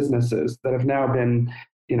Street businesses that have now been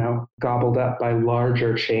gobbled up by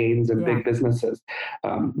larger chains and big businesses.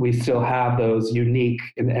 We still have those unique,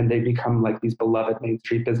 and they become like these beloved Main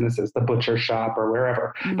Street businesses, the butcher shop or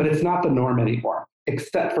wherever, but it's not the norm anymore,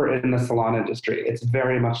 except for in the salon industry. It's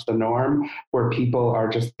very much the norm, where people are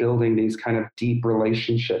just building these kind of deep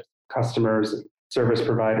relationships, customers, service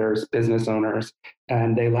providers, business owners,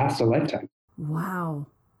 and they last a lifetime. Wow.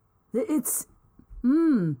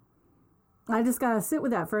 I just got to sit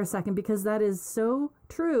with that for a second, because that is so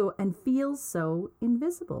true and feels so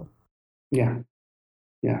invisible. Yeah.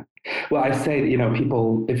 Yeah. Well, I say,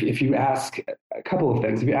 people, if you ask a couple of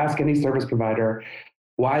things, if you ask any service provider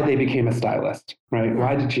why they became a stylist, right? Yeah.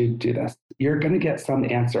 Why did you do this? You're going to get some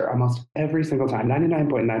answer almost every single time,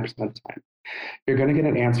 99.9% of the time. You're going to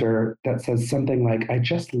get an answer that says something like, I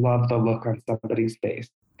just love the look on somebody's face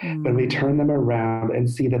when we turn them around and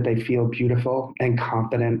see that they feel beautiful and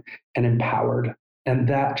confident and empowered. And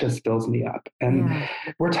that just fills me up. And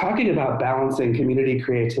we're talking about balancing community,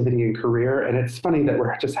 creativity, and career. And it's funny that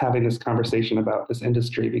we're just having this conversation about this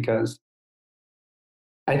industry, because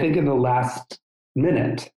I think in the last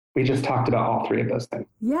minute, we just talked about all three of those things.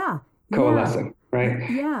 Yeah. Coalescing, right?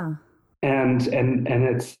 Yeah. And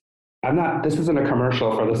it's, this isn't a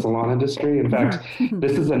commercial for the salon industry. In fact,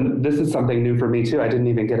 this is something new for me too. I didn't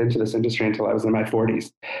even get into this industry until I was in my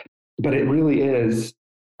 40s, but it really is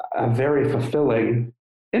a very fulfilling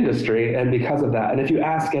industry. And because of that, and if you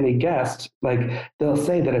ask any guest, like they'll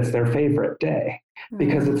say that it's their favorite day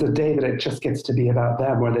because it's a day that it just gets to be about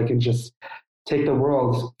them, where they can just take the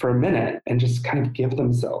world for a minute and just kind of give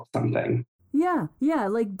themselves something. Yeah, yeah,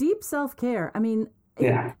 like deep self-care. I mean,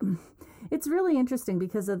 Yeah. It's really interesting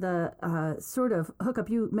because of the sort of hookup.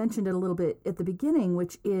 You mentioned it a little bit at the beginning,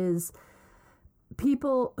 which is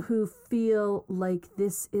people who feel like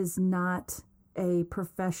this is not a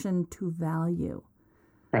profession to value.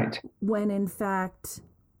 Right. When in fact,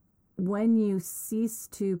 when you cease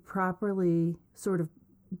to properly sort of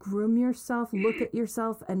groom yourself, look at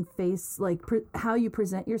yourself, and face like how you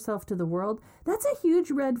present yourself to the world, that's a huge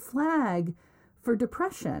red flag for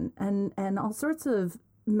depression and all sorts of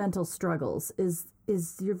mental struggles. Is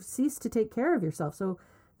you've ceased to take care of yourself. So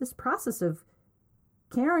this process of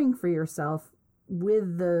caring for yourself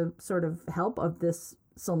with the sort of help of this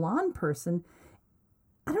salon person,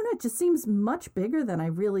 I don't know, it just seems much bigger than I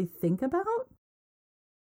really think about.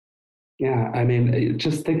 Yeah, I mean,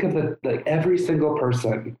 just think of like every single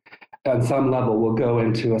person on some level will go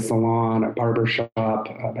into a salon, a barber shop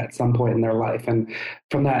at some point in their life. And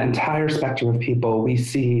from that entire spectrum of people, we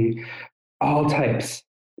see all types,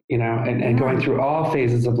 and going through all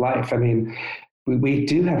phases of life. I mean, we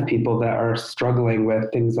do have people that are struggling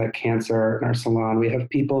with things like cancer in our salon. We have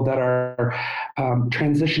people that are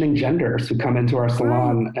transitioning genders who come into our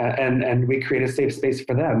salon, and we create a safe space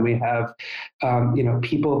for them. We have,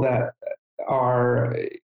 people that are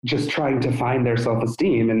just trying to find their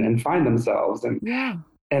self-esteem and find themselves. And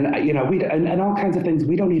and all kinds of things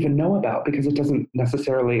we don't even know about because it doesn't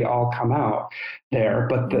necessarily all come out there.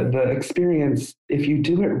 But the experience, if you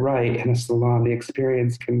do it right in a salon, the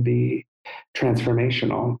experience can be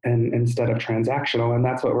transformational and instead of transactional. And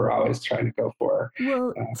that's what we're always trying to go for.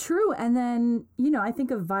 Well, true. And then, I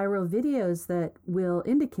think of viral videos that will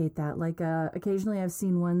indicate that. Like occasionally I've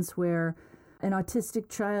seen ones where an autistic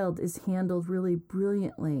child is handled really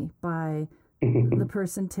brilliantly by the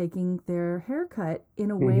person taking their haircut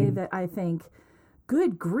in a way that I think,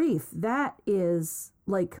 good grief, that is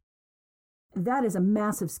a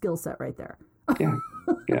massive skill set right there. Yeah.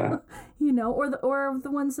 Yeah. or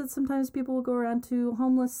the ones that sometimes people will go around to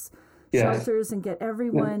homeless shelters and get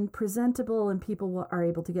everyone presentable, and people are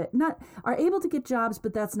able to get jobs,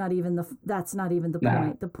 but that's not even the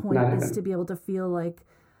point. The point is to be able to feel like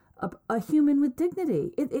a human with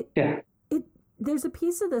dignity. There's a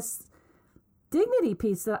piece of this dignity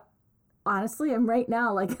piece that honestly I'm right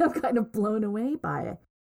now I'm kind of blown away by it.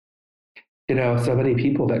 So many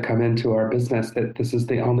people that come into our business that this is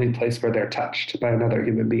the only place where they're touched by another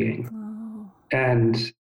human being. Oh.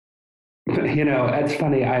 And it's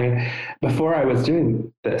funny. Before I was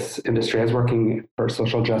doing this industry, I was working for a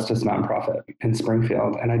social justice nonprofit in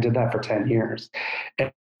Springfield, and I did that for 10 years.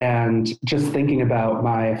 And just thinking about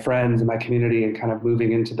my friends and my community and kind of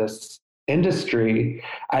moving into this industry,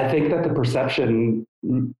 I think that the perception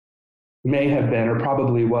may have been, or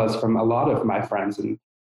probably was, from a lot of my friends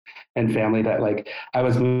and family, that I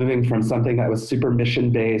was moving from something that was super mission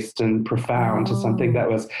based and profound to something that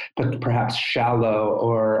was perhaps shallow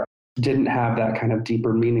or didn't have that kind of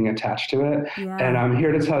deeper meaning attached to it. Yeah. And I'm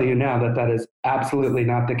here to tell you now that that is absolutely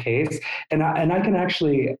not the case. And I can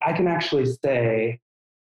actually say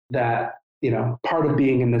that, part of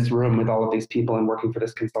being in this room with all of these people and working for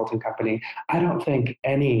this consulting company, I don't think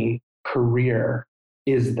any career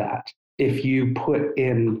is that if you put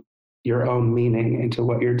in your own meaning into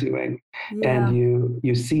what you're doing and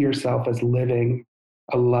you see yourself as living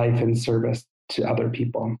a life in service to other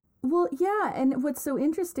people. Well, yeah. And what's so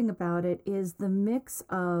interesting about it is the mix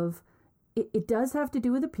of, it does have to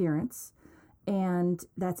do with appearance, and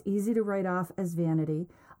that's easy to write off as vanity.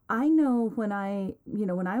 I know when I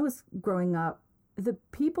was growing up, the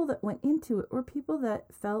people that went into it were people that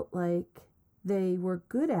felt like they were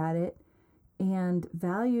good at it and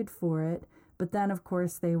valued for it. But then, of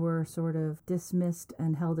course, they were sort of dismissed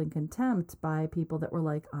and held in contempt by people that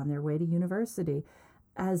were on their way to university,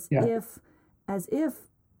 as if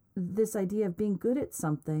this idea of being good at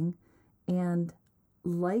something and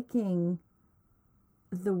liking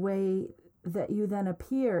the way that you then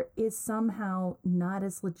appear is somehow not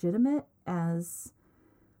as legitimate as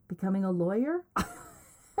becoming a lawyer.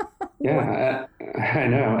 Yeah, I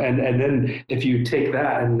know. And then if you take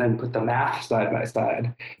that and then put the math side by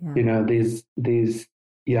side, these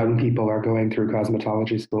young people are going through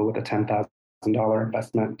cosmetology school with a $10,000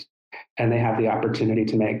 investment, and they have the opportunity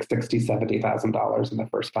to make $60,000, $70,000 in the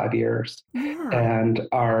first 5 years, and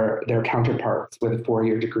are their counterparts with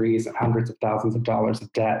 4-year degrees and hundreds of thousands of dollars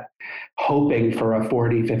of debt, hoping for a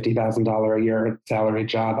 $40,000, $50,000 a year salary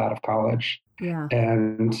job out of college. Yeah.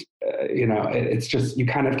 And, it's just, you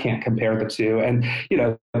kind of can't compare the two. And,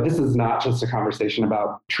 this is not just a conversation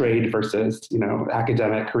about trade versus,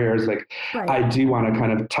 academic careers. Like, Right. I do want to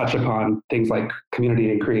kind of touch upon things like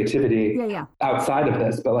community and creativity Yeah. outside of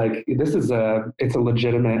this, but like, it's a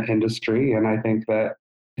legitimate industry. And I think that,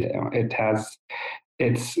 it has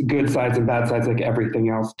its good sides and bad sides like everything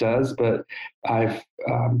else does. But I've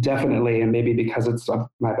definitely, and maybe because it's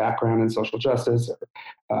my background in social justice,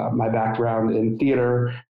 my background in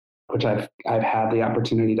theater, which I've had the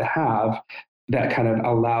opportunity to have, that kind of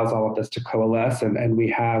allows all of this to coalesce, and we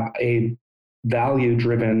have a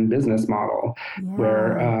value-driven business model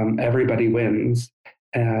where everybody wins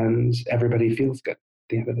and everybody feels good at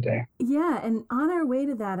the end of the day. Yeah, and on our way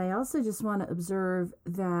to that, I also just want to observe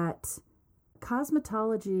that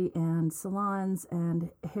cosmetology and salons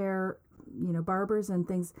and hair, barbers and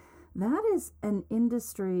things, that is an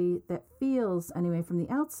industry that feels, anyway, from the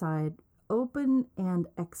outside, open and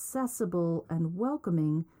accessible and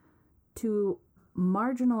welcoming to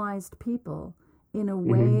marginalized people in a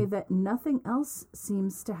way that nothing else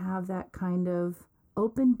seems to have that kind of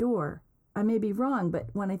open door. I may be wrong, but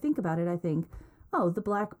when I think about it, I think, oh, the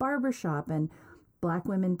black barbershop and black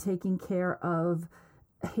women taking care of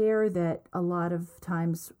hair that a lot of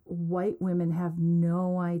times white women have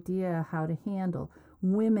no idea how to handle.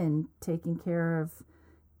 Women taking care of,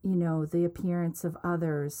 the appearance of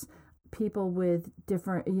others. People with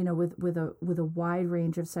different, with a wide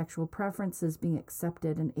range of sexual preferences being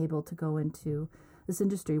accepted and able to go into this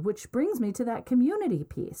industry, which brings me to that community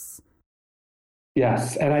piece.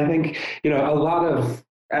 Yes, and I think, we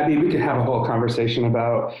could have a whole conversation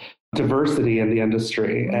about diversity in the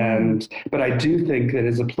industry, but I do think it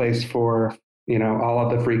is a place for, all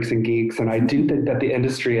of the freaks and geeks, and I do think that the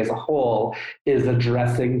industry as a whole is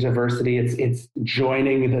addressing diversity. It's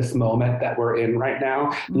joining this moment that we're in right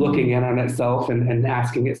now, looking in on itself and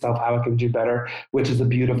asking itself how it can do better, which is a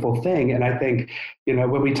beautiful thing. And I think,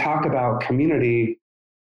 when we talk about community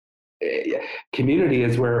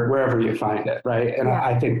is wherever you find it, right? And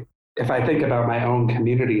I think if I think about my own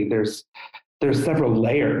community, there's several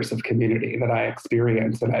layers of community that I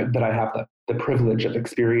experience and that I have the privilege of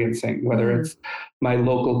experiencing, whether it's my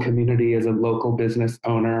local community as a local business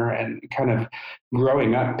owner and kind of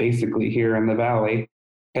growing up basically here in the Valley,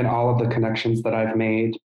 and all of the connections that I've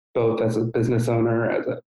made, both as a business owner, as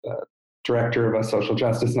a director of a social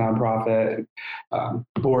justice nonprofit,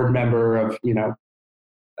 board member of,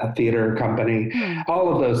 a theater company,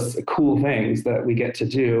 all of those cool things that we get to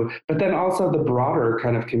do, but then also the broader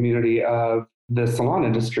kind of community of the salon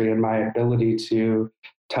industry, and my ability to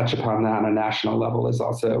touch upon that on a national level is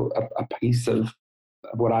also a piece of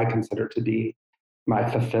what I consider to be my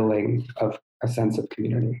fulfilling of a sense of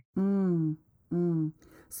community.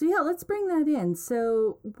 So yeah, let's bring that in.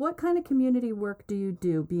 So what kind of community work do you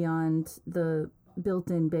do beyond the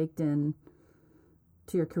built-in, baked-in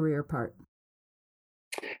to your career part?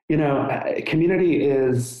 Community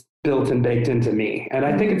is built and baked into me. And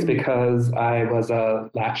I think it's because I was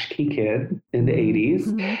a latchkey kid in the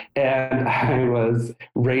 80s, and I was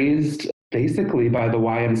raised basically by the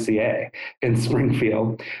YMCA in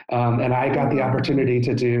Springfield. And I got the opportunity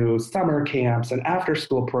to do summer camps and after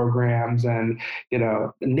school programs and,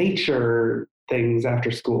 nature things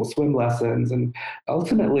after school, swim lessons, and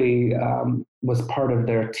ultimately was part of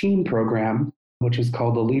their teen program, which was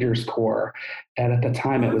called the Leaders Corps. And at the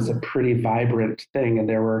time, it was a pretty vibrant thing. And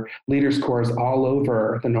there were Leaders Corps all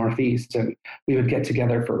over the Northeast. And we would get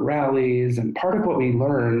together for rallies. And part of what we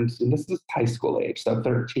learned, and this is high school age, so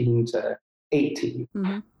 13 to 18,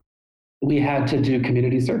 we had to do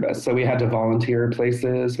community service. So we had to volunteer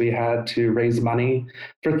places. We had to raise money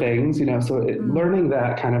for things, learning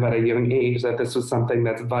that kind of at a young age, that this was something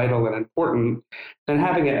that's vital and important, and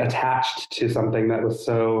having it attached to something that was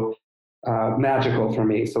so magical for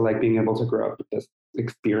me. So like being able to grow up with this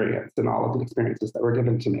experience and all of the experiences that were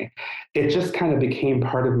given to me, it just kind of became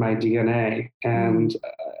part of my DNA. And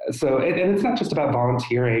so it's not just about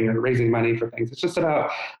volunteering or raising money for things. It's just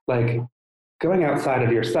about like going outside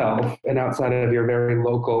of yourself and outside of your very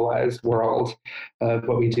localized world of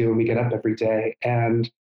what we do when we get up every day,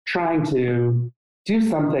 and trying to do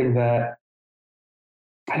something that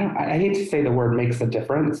I hate to say the word makes a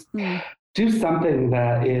difference. Do something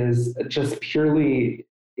that is just purely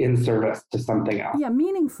in service to something else. Yeah,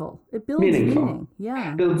 meaningful. It builds meaning.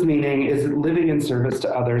 Yeah. Builds meaning, is living in service to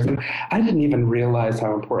others. And I didn't even realize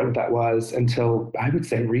how important that was until, I would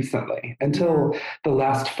say recently, until the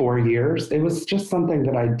last 4 years. It was just something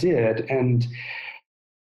that I did. And,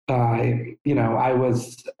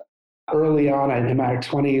 early on, in my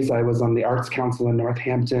 20s, I was on the Arts Council in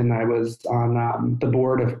Northampton. I was on the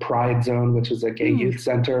board of Pride Zone, which is a gay youth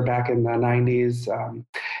center back in the 90s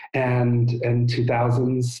and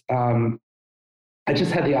 2000s. I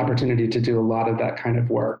just had the opportunity to do a lot of that kind of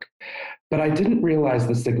work, but I didn't realize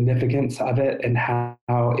the significance of it and how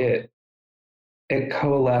it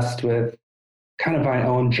coalesced with kind of my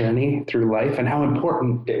own journey through life and how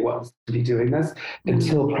important it was to be doing this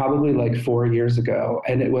until probably like 4 years ago.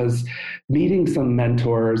 And it was meeting some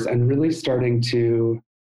mentors and really starting to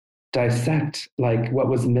dissect like what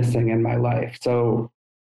was missing in my life. So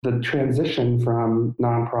the transition from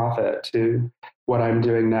nonprofit to what I'm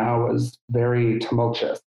doing now was very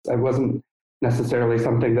tumultuous. It wasn't necessarily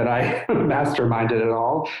something that I masterminded at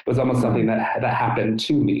all. It was almost something that happened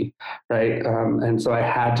to me, right? And so I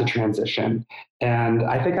had to transition. And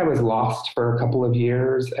I think I was lost for a couple of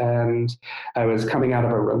years, and I was coming out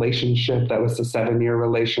of a relationship that was a 7-year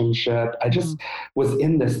relationship. I just was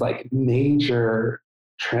in this like major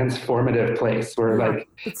transformative place where like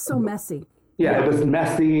it's so messy. Yeah, it was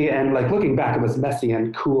messy, and like looking back, it was messy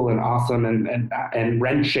and cool and awesome and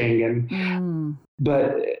wrenching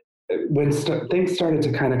but when things started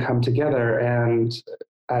to kind of come together, and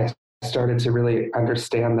I started to really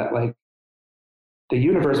understand that like the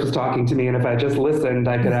universe was talking to me, and if I just listened,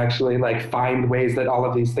 I could actually like find ways that all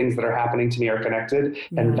of these things that are happening to me are connected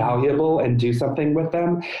and valuable and do something with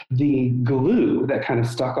them. The glue that kind of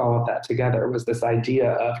stuck all of that together was this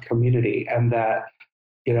idea of community, and that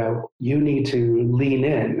you need to lean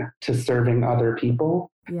in to serving other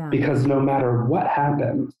people because no matter what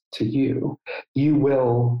happens to you, you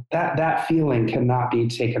will, that feeling cannot be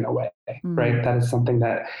taken away, right? That is something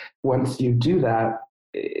that once you do that,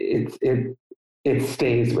 it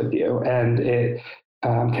stays with you, and it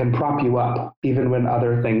can prop you up even when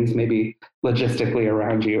other things maybe logistically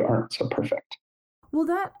around you aren't so perfect. Well,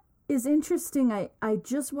 that is interesting. I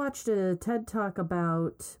just watched a TED Talk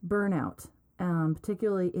about burnout.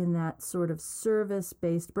 Particularly in that sort of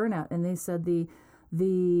service-based burnout. And they said the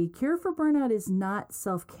cure for burnout is not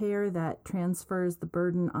self-care that transfers the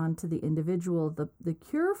burden onto the individual. The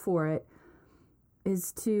cure for it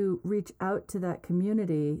is to reach out to that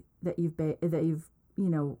community that you've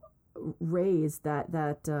raised,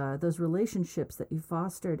 that those relationships that you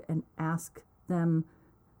fostered, and ask them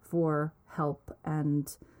for help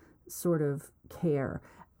and sort of care.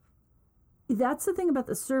 That's the thing about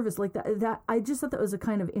the service, like that I just thought that was a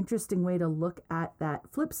kind of interesting way to look at that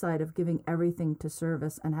flip side of giving everything to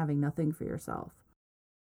service and having nothing for yourself.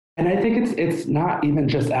 And I think it's not even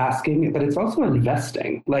just asking, but it's also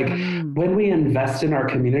investing. Like when we invest in our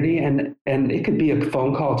community, and it could be a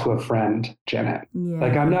phone call to a friend, Janet.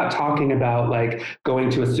 Like I'm not talking about like going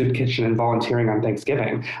to a soup kitchen and volunteering on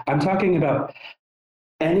Thanksgiving. I'm talking about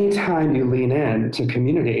anytime you lean in to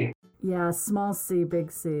community. Yeah, small C,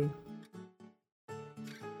 big C.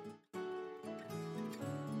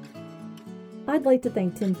 I'd like to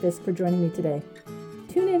thank Tim Fisk for joining me today.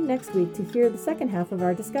 Tune in next week to hear the second half of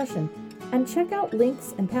our discussion, and check out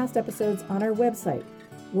links and past episodes on our website,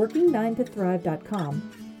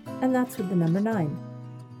 working9tothrive.com, and that's with the number 9.